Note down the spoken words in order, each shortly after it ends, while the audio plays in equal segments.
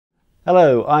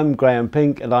Hello, I'm Graham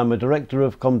Pink and I'm a director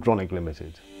of Comdronic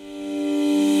Limited.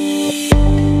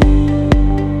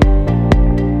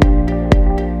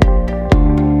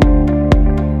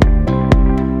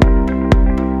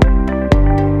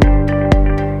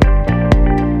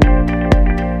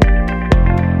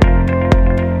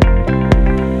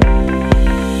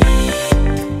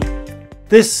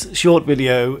 This short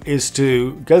video is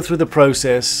to go through the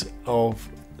process of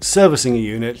servicing a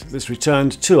unit that's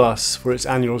returned to us for its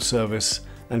annual service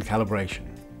and calibration.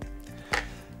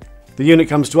 The unit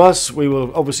comes to us. We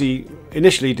will obviously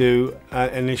initially do an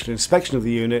initial inspection of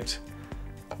the unit,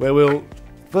 where we'll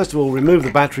first of all remove the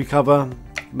battery cover,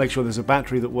 make sure there's a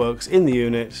battery that works in the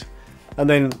unit, and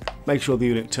then make sure the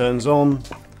unit turns on,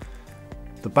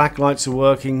 the backlights are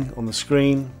working on the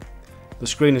screen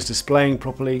is displaying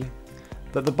properly,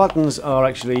 that the buttons are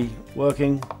actually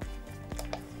working,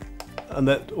 and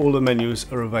that all the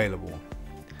menus are available.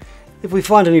 If we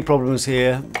find any problems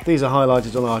here, these are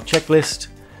highlighted on our checklist,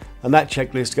 and that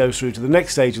checklist goes through to the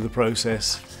next stage of the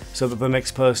process so that the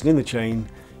next person in the chain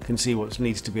can see what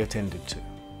needs to be attended to.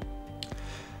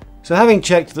 So having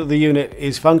checked that the unit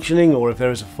is functioning, or if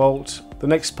there is a fault, the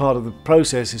next part of the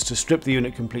process is to strip the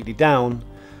unit completely down,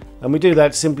 and we do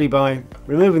that simply by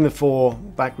removing the 4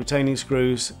 back retaining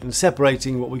screws and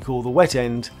separating what we call the wet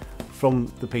end from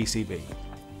the PCB.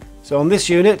 So on this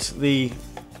unit, the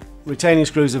retaining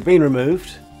screws have been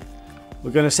removed. We're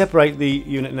going to separate the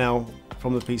unit now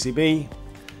from the PCB,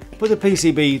 put the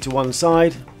PCB to one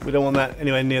side. We don't want that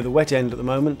anywhere near the wet end at the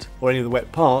moment, or any of the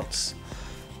wet parts,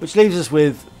 which leaves us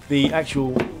with the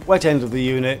actual wet end of the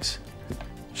unit,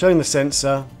 showing the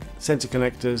sensor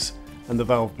connectors and the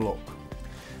valve block.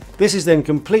 This is then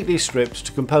completely stripped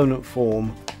to component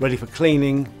form, ready for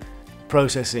cleaning,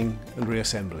 processing and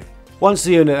reassembly. Once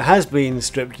the unit has been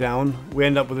stripped down, we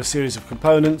end up with a series of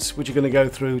components which are going to go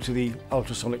through to the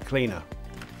ultrasonic cleaner.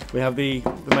 We have the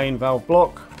main valve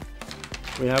block,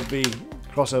 we have the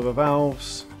crossover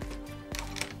valves,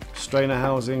 strainer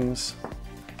housings,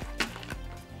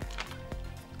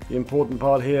 the important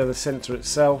part here, the sensor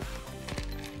itself,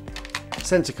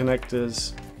 sensor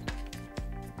connectors,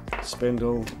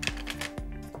 spindle,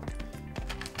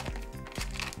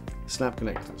 snap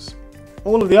connectors.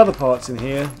 All of the other parts in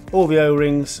here, all the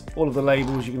O-rings, all of the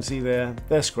labels you can see there,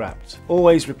 they're scrapped.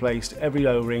 Always replaced. Every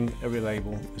O-ring, every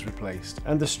label is replaced.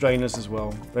 And the strainers as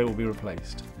well, they will be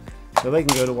replaced. So they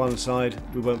can go to one side,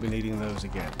 we won't be needing those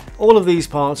again. All of these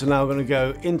parts are now going to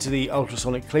go into the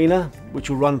ultrasonic cleaner,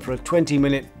 which will run for a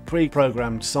 20-minute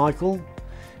pre-programmed cycle,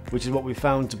 which is what we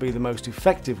found to be the most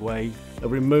effective way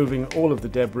of removing all of the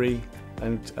debris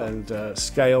and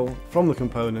scale from the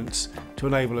components to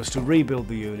enable us to rebuild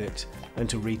the unit and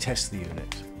to retest the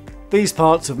unit. These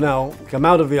parts have now come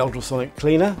out of the ultrasonic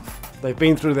cleaner. They've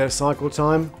been through their cycle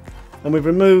time, and we've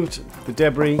removed the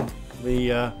debris,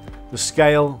 the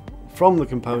scale from the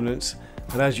components,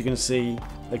 and as you can see,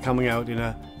 they're coming out in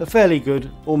a fairly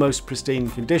good, almost pristine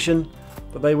condition,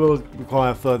 but they will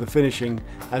require further finishing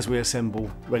as we assemble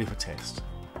ready for test.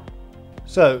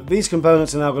 So these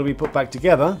components are now going to be put back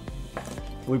together.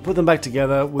 We put them back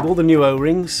together with all the new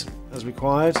O-rings as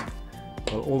required,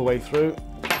 all the way through,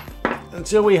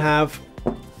 until we have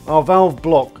our valve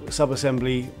block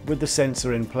subassembly with the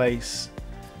sensor in place,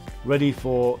 ready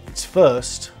for its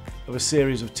first of a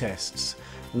series of tests.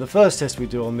 And the first test we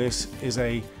do on this is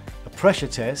a pressure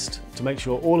test to make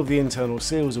sure all of the internal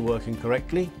seals are working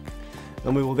correctly,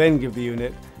 and we will then give the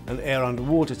unit an air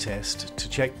underwater test to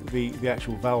check the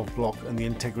actual valve block and the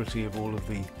integrity of all of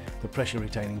the pressure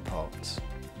retaining parts.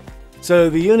 So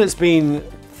the unit's been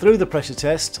through the pressure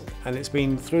test and it's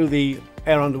been through the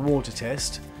air underwater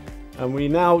test, and we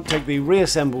now take the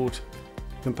reassembled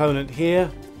component here.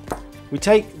 We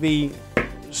take the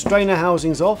strainer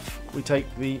housings off, we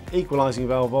take the equalizing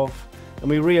valve off, and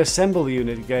we reassemble the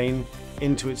unit again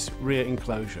into its rear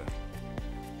enclosure.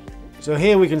 So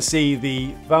here we can see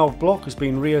the valve block has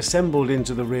been reassembled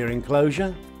into the rear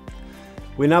enclosure.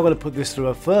 We're now going to put this through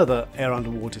a further air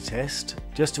underwater test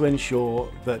just to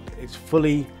ensure that it's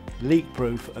fully leak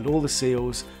proof and all the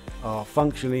seals are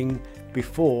functioning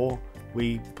before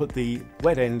we put the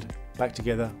wet end back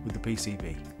together with the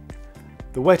PCB.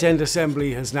 The wet end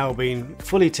assembly has now been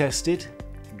fully tested,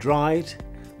 dried.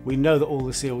 We know that all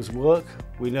the seals work,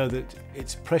 we know that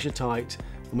it's pressure tight,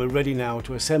 and we're ready now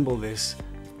to assemble this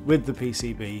with the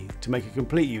PCB to make a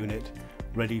complete unit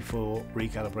ready for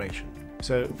recalibration.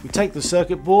 So if we take the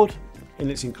circuit board in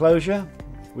its enclosure,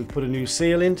 we've put a new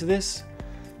seal into this,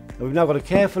 and we've now got to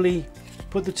carefully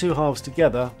put the two halves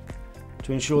together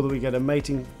to ensure that we get a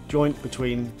mating joint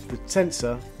between the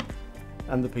sensor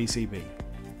and the PCB.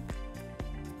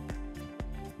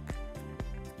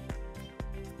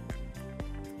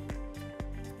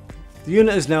 The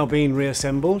unit has now been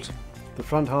reassembled. The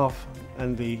front half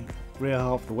and the rear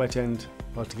half, the wet end,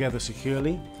 are together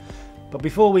securely. But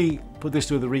before we put this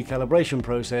through the recalibration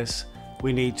process,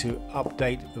 we need to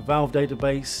update the valve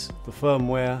database, the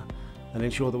firmware, and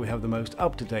ensure that we have the most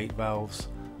up-to-date valves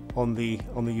on the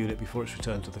unit before it's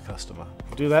returned to the customer.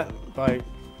 We'll do that by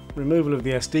removal of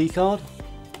the SD card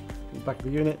from the back of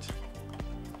the unit,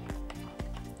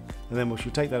 and then we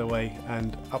shall take that away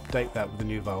and update that with the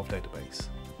new valve database.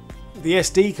 The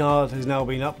SD card has now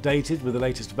been updated with the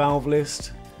latest valve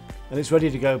list, and it's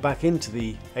ready to go back into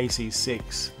the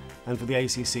AC6 and for the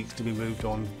AC6 to be moved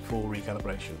on for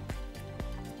recalibration.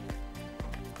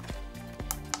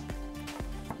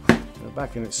 So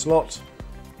back in its slot,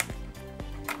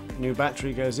 new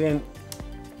battery goes in.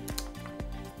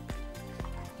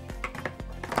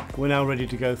 We're now ready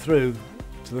to go through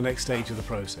to the next stage of the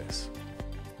process.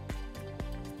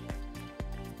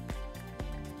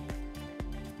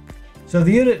 So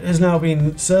the unit has now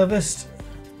been serviced,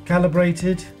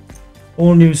 calibrated,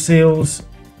 all new seals,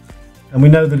 and we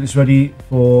know that it's ready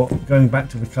for going back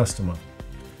to the customer.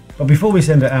 But before we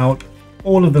send it out,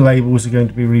 all of the labels are going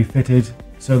to be refitted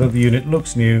so that the unit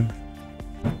looks new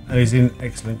and is in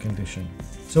excellent condition.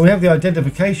 So we have the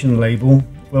identification label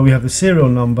where we have the serial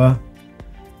number,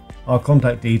 our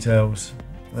contact details.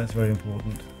 That's very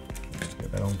important. Let's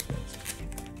get that on first.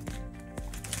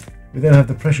 We then have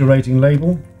the pressure rating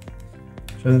label,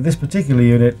 so that this particular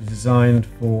unit is designed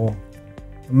for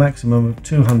a maximum of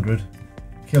 200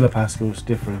 kilopascals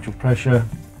differential pressure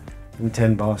and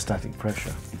 10 bar static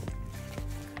pressure.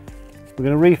 We're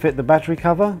going to refit the battery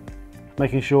cover,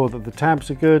 making sure that the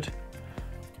tabs are good,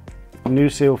 new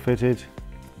seal fitted,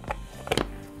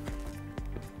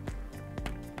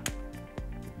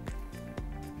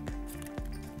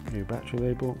 new battery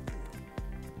label.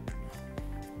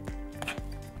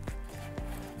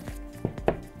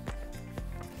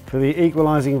 For the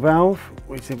equalising valve,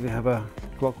 we simply have a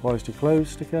clockwise to close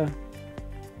sticker.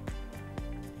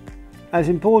 And it's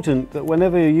important that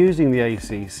whenever you're using the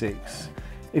AC6,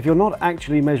 if you're not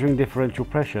actually measuring differential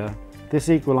pressure, this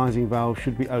equalising valve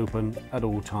should be open at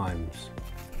all times.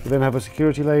 We then have a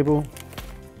security label.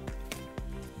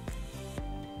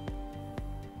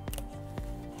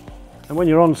 And when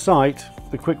you're on site,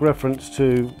 the quick reference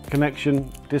to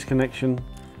connection, disconnection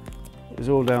is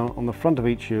all down on the front of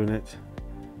each unit.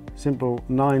 Simple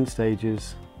 9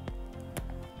 stages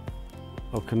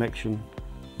of connection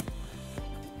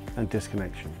and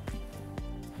disconnection.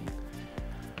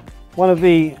 One of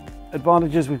the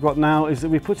advantages we've got now is that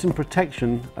we put some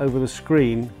protection over the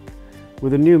screen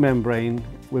with a new membrane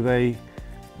with a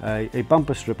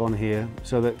bumper strip on here,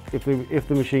 so that if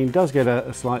the machine does get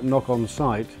a slight knock on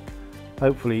site,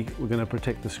 hopefully we're going to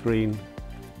protect the screen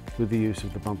with the use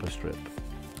of the bumper strip.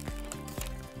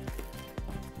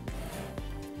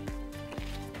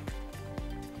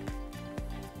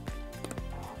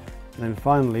 And then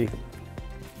finally,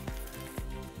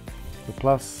 the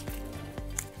plus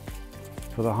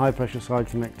for the high pressure side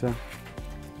connector,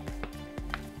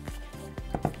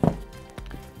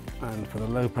 and for the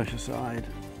low pressure side,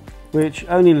 which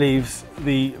only leaves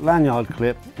the lanyard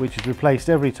clip, which is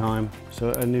replaced every time, so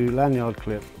a new lanyard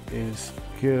clip is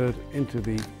secured into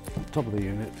the top of the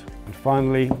unit. And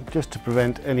finally, just to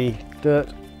prevent any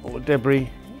dirt or debris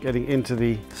getting into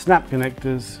the snap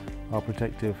connectors, are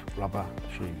protective rubber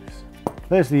shoes.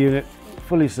 There's the unit,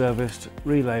 fully serviced,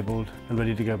 relabeled and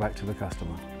ready to go back to the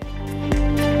customer.